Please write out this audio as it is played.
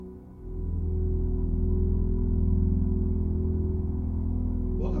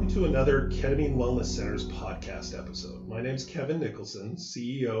to another Ketamine Wellness Centers podcast episode. My name is Kevin Nicholson,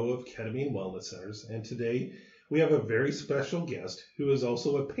 CEO of Ketamine Wellness Centers, and today we have a very special guest who is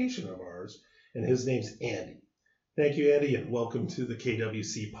also a patient of ours, and his name's Andy. Thank you, Andy, and welcome to the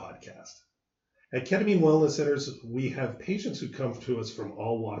KWC podcast. At Ketamine Wellness Centers, we have patients who come to us from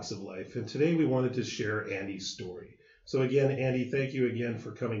all walks of life, and today we wanted to share Andy's story. So again, Andy, thank you again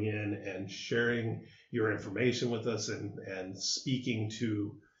for coming in and sharing your information with us and speaking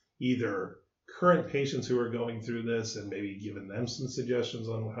to either current patients who are going through this and maybe giving them some suggestions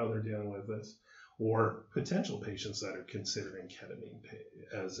on how they're dealing with this, or potential patients that are considering ketamine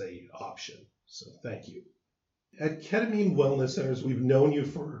as a option. So thank you. At Ketamine Wellness Centers, we've known you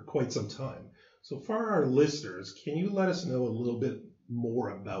for quite some time. So for our listeners, can you let us know a little bit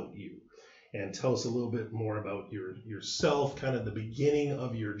more about you and tell us a little bit more about yourself, kind of the beginning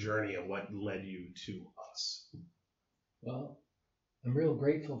of your journey and what led you to us? Well, I'm real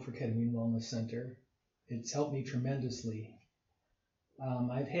grateful for Ketamine Wellness Center. It's helped me tremendously.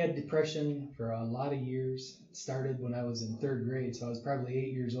 I've had depression for a lot of years. It started when I was in third grade, so I was probably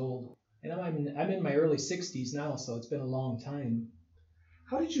 8 years old. And I'm in my early 60s now, so it's been a long time.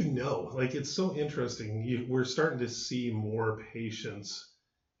 How did you know? Like, it's so interesting. We're starting to see more patients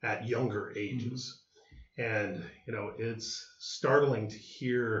at younger ages. And, it's startling to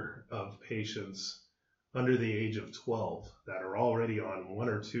hear of patients under the age of 12 that are already on one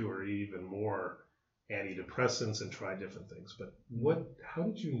or two or even more antidepressants and try different things. But how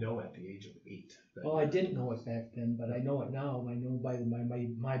did you know at the age of 8? Well, I didn't know it back then, but I know it now. I know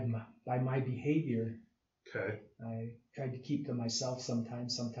by my behavior. Okay. I tried to keep to myself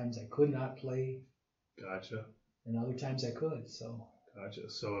sometimes. Sometimes I could not play. Gotcha. And other times I could, so. Gotcha.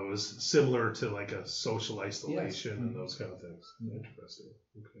 So it was similar to like a social isolation. Yes. And those kind of things. Mm-hmm. Interesting.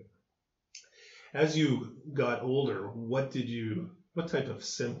 Okay. As you got older, what type of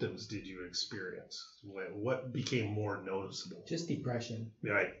symptoms did you experience? What became more noticeable? Just depression.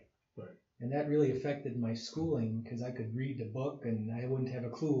 Right. And that really affected my schooling because I could read the book and I wouldn't have a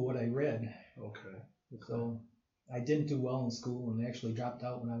clue what I read. Okay. So I didn't do well in school and actually dropped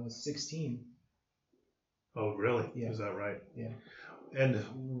out when I was 16. Oh, really? Yeah. Is that right? Yeah. And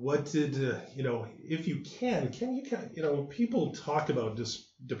what did, if you can you, people talk about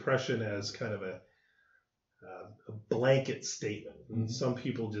depression as kind of a blanket statement. And some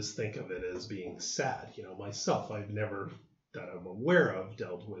people just think of it as being sad. Myself, I've never, that I'm aware of,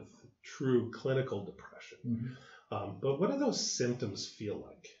 dealt with true clinical depression. But what do those symptoms feel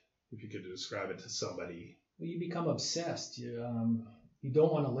like? If you could describe it to somebody. Well, you become obsessed. You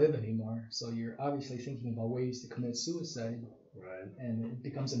don't want to live anymore. So you're obviously thinking about ways to commit suicide. Right. And it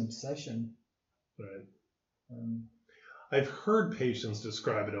becomes an obsession. Right. I've heard patients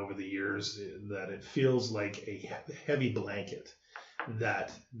describe it over the years that it feels like a heavy blanket,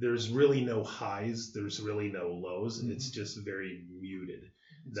 that there's really no highs, there's really no lows. It's just very muted.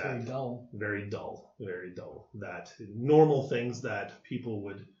 It's very dull. Very dull. Very dull. That normal things that people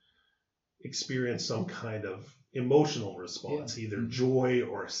would experience some kind of emotional response, either joy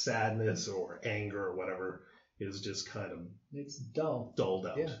or sadness or anger or whatever, is just kind of it's dulled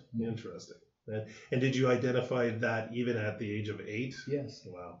out. Yeah. Interesting. And did you identify that even at the age of 8? Yes.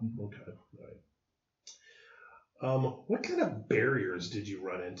 Wow. Okay. Right. What kind of barriers did you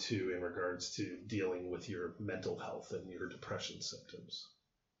run into in regards to dealing with your mental health and your depression symptoms?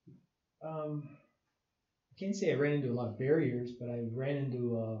 I can't say I ran into a lot of barriers, but I ran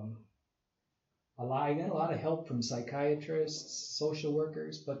into I got a lot of help from psychiatrists, social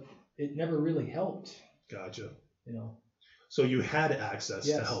workers, but it never really helped. Gotcha. So you had access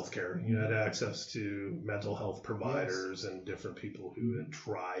to healthcare. You had access to mental health providers and different people who had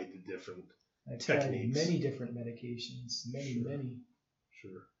tried different techniques. Tried many different medications. Many.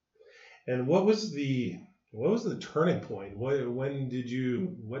 Sure. And what was the turning point?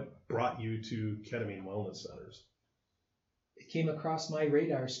 What brought you to Ketamine Wellness Centers? It came across my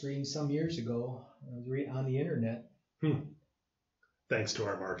radar screen some years ago. I was on the internet. Thanks to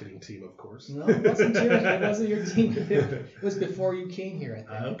our marketing team, of course. No, it wasn't your team. It was before you came here,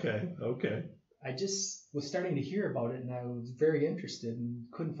 I think. Okay. I just was starting to hear about it, and I was very interested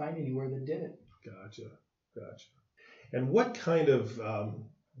and couldn't find anywhere that did it. Gotcha. And what kind of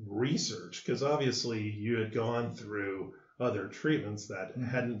research, because obviously you had gone through other treatments that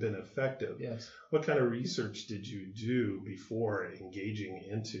hadn't been effective. Yes. What kind of research did you do before engaging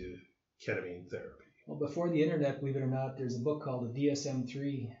into ketamine therapy? Well, before the internet, believe it or not, there's a book called the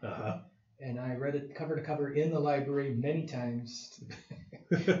DSM-3, and I read it cover to cover in the library many times.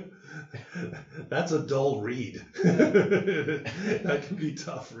 That's a dull read. That can be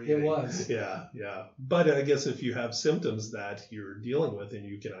tough reading. It was. Yeah. But I guess if you have symptoms that you're dealing with and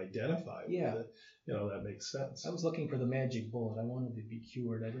you can identify with it, that makes sense. I was looking for the magic bullet. I wanted to be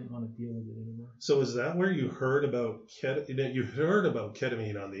cured. I didn't want to deal with it anymore. So is that where you heard about ketamine? You heard about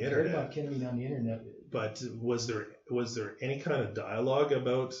ketamine on the internet. I heard about ketamine on the internet. But was there any kind of dialogue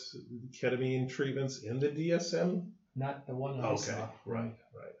about ketamine treatments in the DSM? Not the one I saw. Right.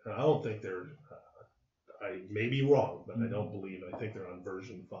 I don't think they're. I may be wrong, but I don't believe. I think they're on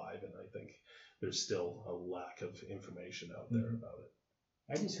version 5, and I think there's still a lack of information out there about it.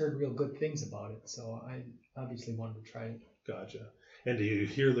 I just heard real good things about it, so I obviously wanted to try it. Gotcha. And do you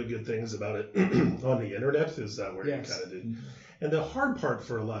hear the good things about it on the internet? Is that where you kind of did? Mm-hmm. And the hard part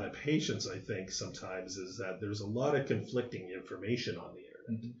for a lot of patients, I think, sometimes is that there's a lot of conflicting information on the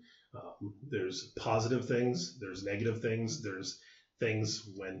internet. Mm-hmm. There's positive things, there's negative things, there's things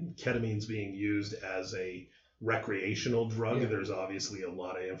when ketamine's being used as a recreational drug. There's obviously a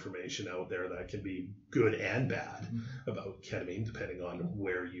lot of information out there that can be good and bad about ketamine, depending on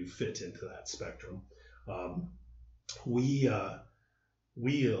where you fit into that spectrum. We a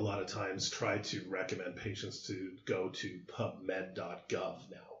lot of times try to recommend patients to go to PubMed.gov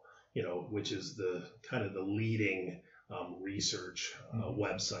now, which is the kind of the leading research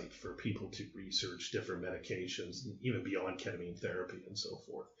website for people to research different medications, even beyond ketamine therapy and so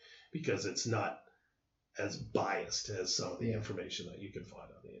forth, because it's not as biased as some of the information that you can find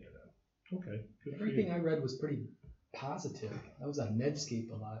on the internet. Okay. Everything I read was pretty positive. I was on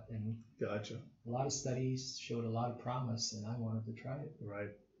Medscape a lot, and gotcha. A lot of studies showed a lot of promise, and I wanted to try it.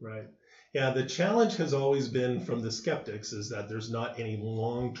 Right. Yeah, the challenge has always been from the skeptics is that there's not any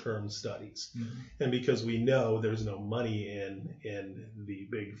long-term studies. Mm-hmm. And because we know there's no money in the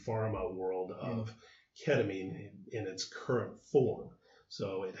big pharma world of ketamine in its current form.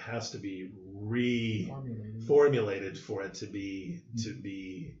 So it has to be reformulated for it to be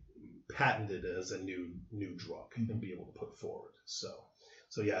patented as a new drug and be able to put forward. So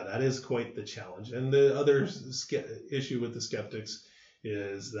yeah, that is quite the challenge. And the other issue with the skeptics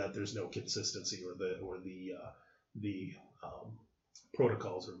is that there's no consistency, or the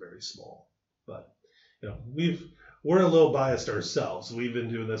protocols are very small. But we're a little biased ourselves. We've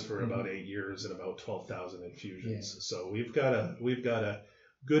been doing this for about 8 years and about 12,000 infusions. Yeah. So we've got a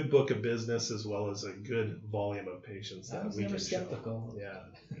good book of business as well as a good volume of patients that we can skeptical. Show. Yeah.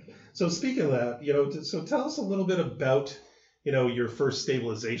 So speaking of that, so tell us a little bit about your first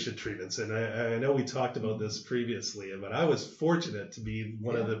stabilization treatments. And I know we talked about this previously, but I was fortunate to be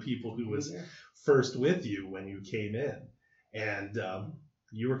one of the people who was first with you when you came in. And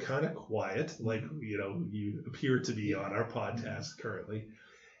you were kind of quiet, like, you appear to be on our podcast currently.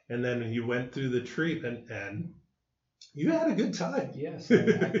 And then you went through the treatment and you had a good time. Yes,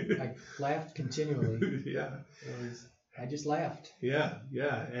 I laughed continually. Yeah. I just laughed. Yeah.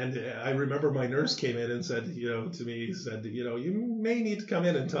 And I remember my nurse came in and said, to me, you may need to come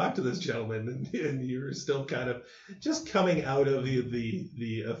in and talk to this gentleman. And you were still kind of just coming out of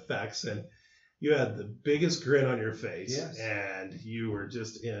the effects, and you had the biggest grin on your face. Yes. And you were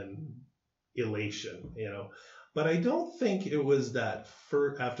just in elation, But I don't think it was that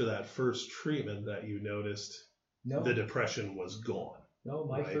after that first treatment that you noticed the depression was gone. No,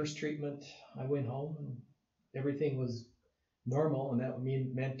 my first treatment, I went home and everything was normal, and that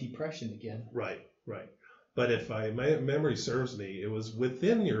meant depression again. Right. But if my memory serves me, it was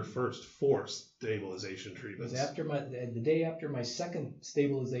within your first 4 stabilization treatments. It was the day after my second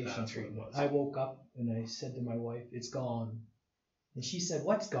stabilization treatment. I woke up and I said to my wife, "It's gone." And she said,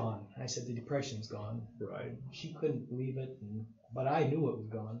 "What's gone?" I said, "The depression's gone." Right. She couldn't believe it, but I knew it was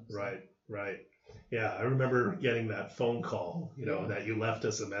gone. So. Right. Yeah, I remember getting that phone call, that you left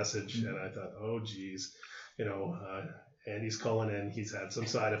us a message, and I thought, oh, geez, Andy's calling in. He's had some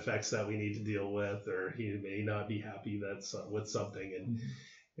side effects that we need to deal with, or he may not be happy with something,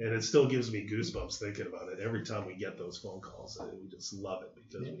 and it still gives me goosebumps thinking about it every time we get those phone calls. We just love it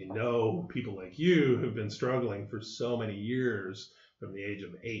because we know people like you who've been struggling for so many years from the age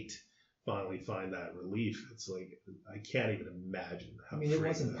of 8 finally find that relief. It's like, I can't even imagine how. It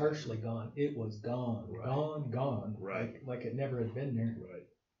wasn't partially gone. It was gone, gone. Right. Like it never had been there. Right.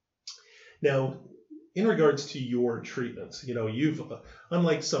 Now, in regards to your treatments, you've,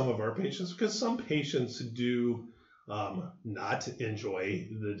 unlike some of our patients, because some patients do not enjoy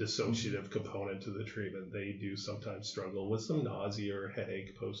the dissociative component to the treatment. They do sometimes struggle with some nausea or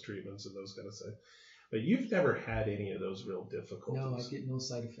headache post-treatments and those kind of things. But you've never had any of those real difficulties. No, I get no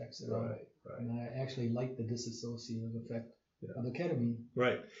side effects at all. Right. And I actually like the dissociative effect of the ketamine.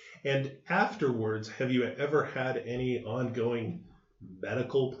 Right. And afterwards, have you ever had any ongoing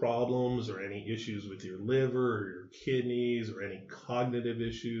medical problems or any issues with your liver or your kidneys or any cognitive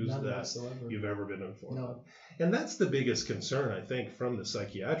issues None that whatsoever. you've ever been informed of? No. And that's the biggest concern, I think, from the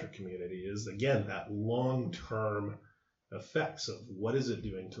psychiatric community is, again, that long-term effects of what is it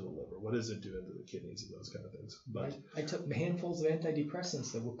doing to the liver, what is it doing to the kidneys, and those kind of things. But I took handfuls of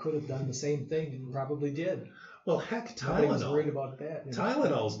antidepressants that could have done the same thing and probably did. well, heck, Nobody was worried Tylenol. about that.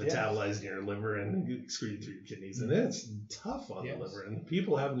 Tylenol's Yeah. metabolized in your liver and excreted through your kidneys, and it's tough on Yes. the liver. And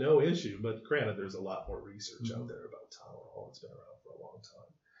people have no issue, but granted, there's a lot more research out Mhm. there about Tylenol. It's been around for a long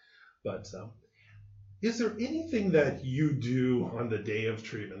time. But is there anything that you do on the day of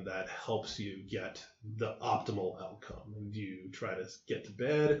treatment that helps you get the optimal outcome? And do you try to get to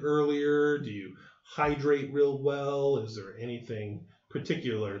bed earlier? Do you hydrate real well? Is there anything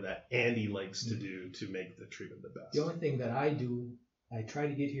particular that Andy likes to do to make the treatment the best? The only thing that I do, I try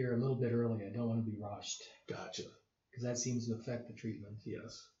to get here a little bit early. I don't want to be rushed Gotcha. because that seems to affect the treatment.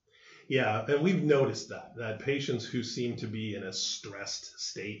 Yes. Yeah, and we've noticed that patients who seem to be in a stressed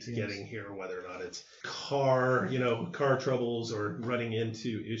state Yes. getting here, whether or not it's car troubles or running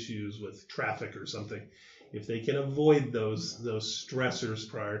into issues with traffic or something, if they can avoid those stressors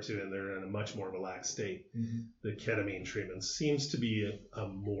prior to, and they're in a much more relaxed state, Mm-hmm. the ketamine treatment seems to be a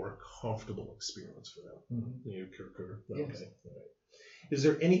more comfortable experience for them. Mm-hmm. You concur? Yes. Okay. All right. Is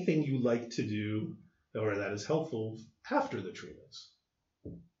there anything you like to do or that is helpful after the treatments?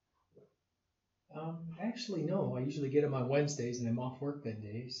 Actually, no. I usually get them on Wednesdays, and I'm off work that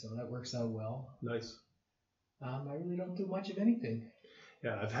day, so that works out well. Nice. I really don't do much of anything.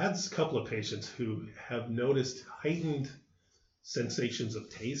 Yeah, I've had a couple of patients who have noticed heightened sensations of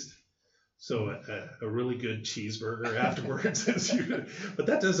taste. So a really good cheeseburger afterwards is usually, but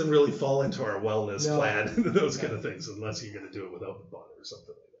that doesn't really fall into our wellness plan, those kind of things, unless you're going to do it without the bun or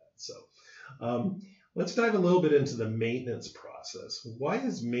something like that. So let's dive a little bit into the maintenance process. Why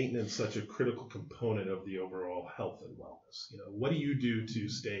is maintenance such a critical component of the overall health and wellness? What do you do to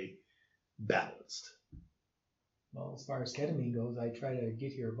stay balanced? Well, as far as ketamine goes, I try to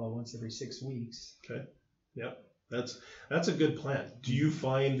get here about once every 6 weeks. Okay. Yep. That's a good plan. Do you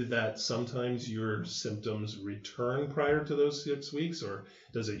find that sometimes your symptoms return prior to those 6 weeks, or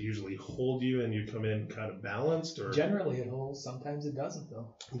does it usually hold you and you come in kind of balanced? Or generally it holds. Sometimes it doesn't,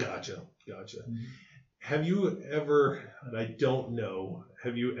 though. Gotcha. Mm-hmm. Have you ever, and I don't know,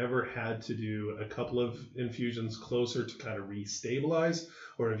 have you ever had to do a couple of infusions closer to kind of restabilize,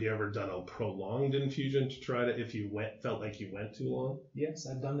 or have you ever done a prolonged infusion to try to, if you felt like you went too long? Yes,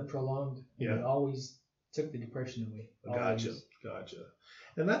 I've done the prolonged, and Yeah. it always took the depression away. Gotcha.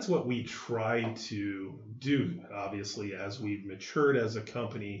 And that's what we try to do, obviously, as we've matured as a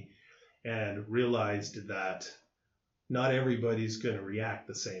company and realized that not everybody's going to react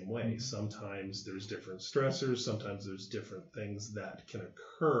the same way. Mm-hmm. Sometimes there's different stressors. Sometimes there's different things that can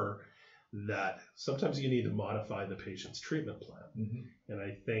occur that sometimes you need to modify the patient's treatment plan. Mm-hmm. And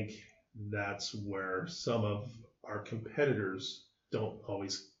I think that's where some of our competitors don't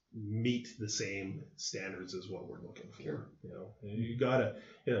always meet the same standards as what we're looking for. Sure. You gotta,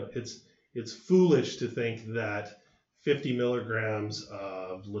 it's foolish to think that 50 milligrams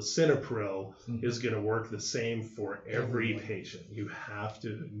of lisinopril Mm-hmm. is going to work the same for every Everyone. patient. You have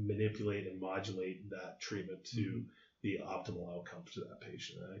to manipulate and modulate that treatment to Mm-hmm. the optimal outcome to that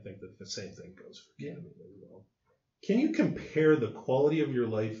patient. And I think that the same thing goes for Yeah. ketamine as well. Can you compare the quality of your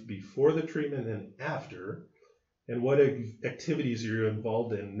life before the treatment and after, and what activities are you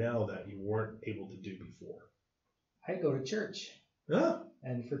involved in now that you weren't able to do before? I go to church. Ah,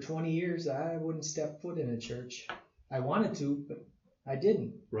 And for 20 years, I wouldn't step foot in a church. I wanted to, but I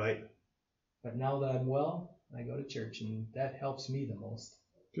didn't. right. But now that I'm well, I go to church, and that helps me the most.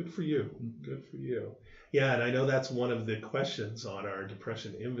 Good for you. Good for you. Yeah, and I know that's one of the questions on our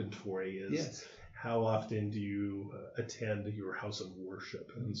depression inventory is Yes. how often do you attend your house of worship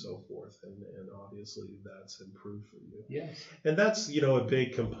and so forth? And obviously that's improved for you. Yes. And that's, a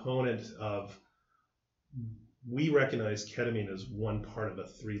big component of, we recognize ketamine as one part of a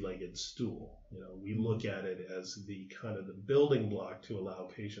three-legged stool. We look at it as the kind of the building block to allow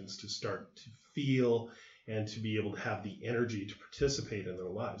patients to start to feel and to be able to have the energy to participate in their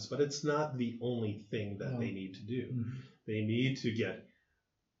lives. But it's not the only thing that they need to do. Mm-hmm. They need to get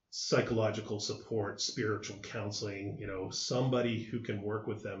psychological support, spiritual counseling, somebody who can work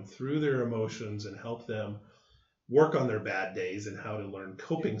with them through their emotions and help them work on their bad days and how to learn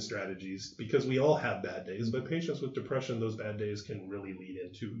coping strategies, because we all have bad days, but patients with depression, those bad days can really lead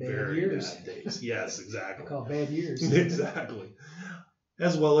into very years. bad days. Yes, exactly. I call bad years. Exactly.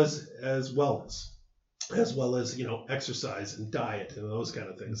 As well as wellness, as well as, exercise and diet and those kind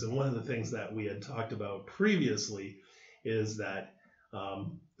of things. And one of the things that we had talked about previously is that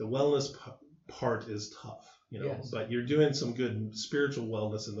The wellness part is tough, Yes. but you're doing some good spiritual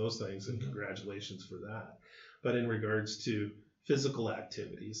wellness and those things, and congratulations for that. But in regards to physical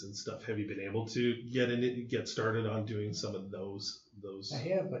activities and stuff, have you been able to get started on doing some of those? I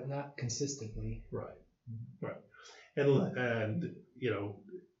have, but not consistently. Right. And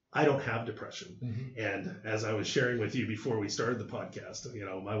I don't have depression. And as I was sharing with you before we started the podcast,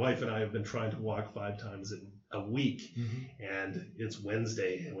 my wife and I have been trying to walk 5 times a week, and it's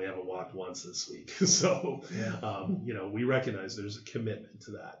Wednesday and we haven't walked once this week. So, we recognize there's a commitment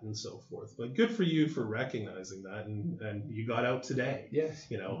to that and so forth. But good for you for recognizing that, and you got out today. Yes.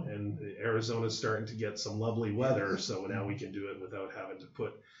 And Arizona's starting to get some lovely weather, so now we can do it without having to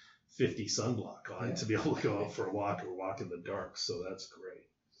put 50 sunblock on to be able to go out for a walk or walk in the dark. So that's great.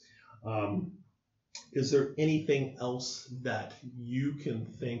 Is there anything else that you can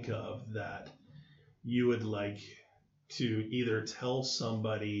think of that you would like to either tell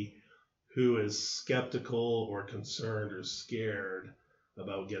somebody who is skeptical or concerned or scared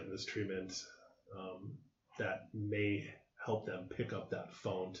about getting this treatment, that may help them pick up that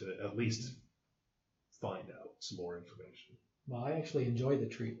phone to at least find out some more information? Well, I actually enjoy the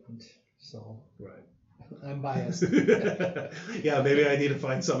treatment, so Right. I'm biased. Yeah, maybe I need to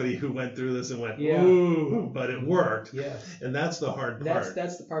find somebody who went through this and went, Yeah. ooh, but it worked. Yes. And that's the hard part.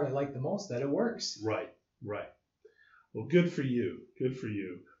 That's the part I like the most, that it works. Right. Well, good for you.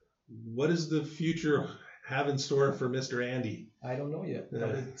 What does the future have in store for Mr. Andy? I don't know yet, but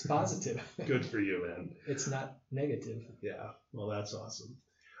it's positive. Good for you, man. It's not negative. Yeah. Well, that's awesome.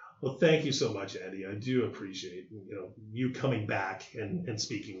 Well, thank you so much, Andy. I do appreciate you coming back and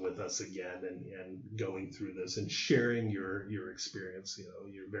speaking with us again and going through this and sharing your experience.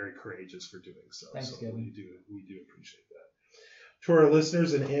 You're very courageous for doing so. Thanks, so Kevin. we do appreciate that. To our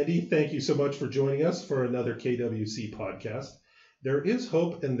listeners and Andy, thank you so much for joining us for another KWC podcast. There is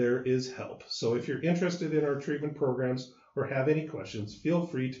hope and there is help. So if you're interested in our treatment programs or have any questions, feel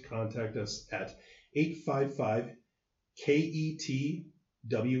free to contact us at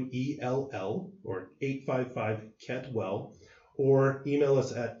 855-KET-WELL or 855-KET-WELL, or email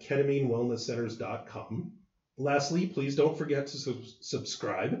us at KetamineWellnessCenters.com. Lastly, please don't forget to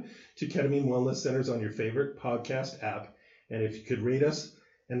subscribe to Ketamine Wellness Centers on your favorite podcast app. And if you could rate us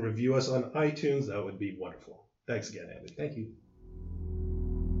and review us on iTunes, that would be wonderful. Thanks again, Andy. Thank you.